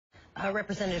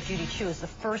Representative Judy Chu is the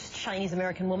first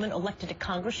Chinese-American woman elected to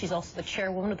Congress. She's also the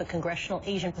chairwoman of the Congressional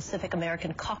Asian Pacific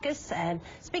American Caucus. And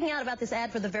speaking out about this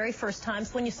ad for the very first time,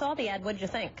 so when you saw the ad, what did you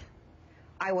think?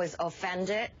 I was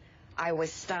offended. I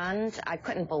was stunned. I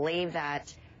couldn't believe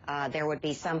that there would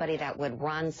be somebody that would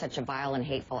run such a vile and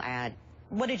hateful ad.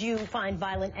 What did you find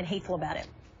violent and hateful about it?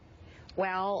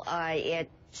 Well, it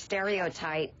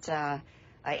stereotyped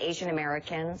Asian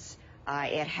Americans.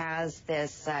 It has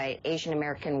this Asian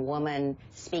American woman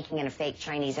speaking in a fake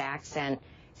Chinese accent,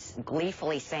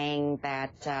 gleefully saying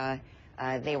that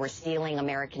they were stealing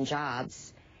American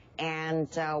jobs. And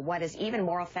what is even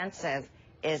more offensive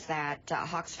is that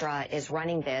Hoekstra is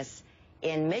running this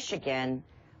in Michigan,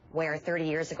 where 30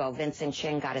 years ago Vincent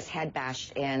Chin got his head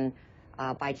bashed in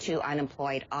by two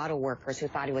unemployed auto workers who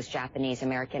thought he was Japanese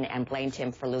American and blamed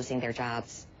him for losing their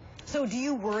jobs. So do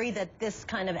you worry that this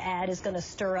kind of ad is going to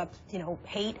stir up,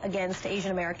 hate against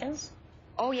Asian Americans?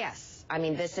 Oh, yes. I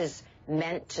mean, this is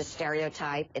meant to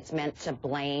stereotype. It's meant to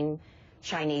blame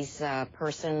Chinese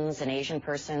persons and Asian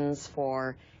persons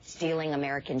for stealing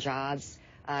American jobs.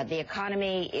 The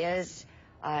economy is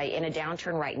in a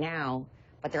downturn right now,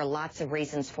 but there are lots of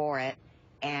reasons for it.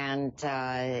 And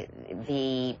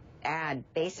the ad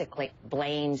basically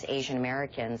blames Asian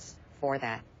Americans for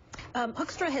that.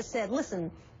 Hoekstra has said,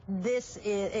 listen, this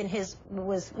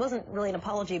wasn't really an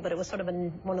apology, but it was sort of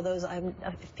one of those,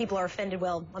 if people are offended,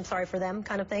 well, I'm sorry for them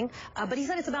kind of thing. But he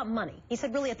said it's about money. He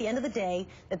said really at the end of the day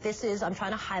that I'm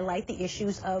trying to highlight the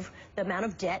issues of the amount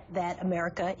of debt that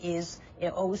America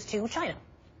owes to China,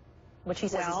 which he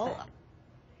says is fair.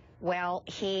 Well,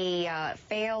 he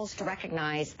fails to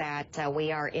recognize that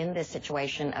we are in this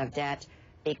situation of debt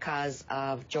because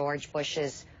of George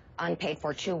Bush's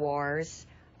unpaid-for 2 wars,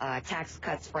 tax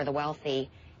cuts for the wealthy,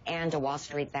 and a Wall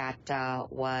Street that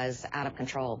was out of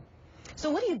control. So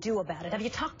what do you do about it? Have you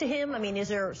talked to him? I mean, is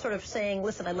there sort of saying,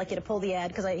 listen, I'd like you to pull the ad?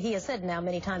 Because he has said now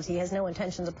many times he has no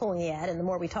intentions of pulling the ad, and the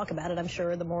more we talk about it, I'm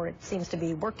sure the more it seems to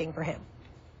be working for him.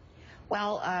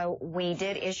 Well, we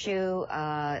did issue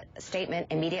a statement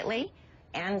immediately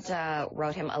and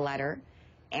wrote him a letter,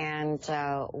 and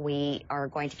we are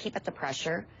going to keep up the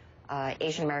pressure.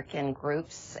 Asian American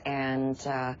groups and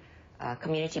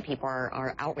community people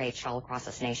are outraged all across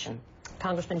this nation.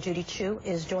 Congressman Judy Chu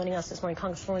is joining us this morning.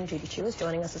 Congresswoman Judy Chu is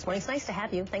joining us this morning. It's nice to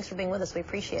have you. Thanks for being with us. We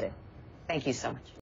appreciate it. Thank you so much.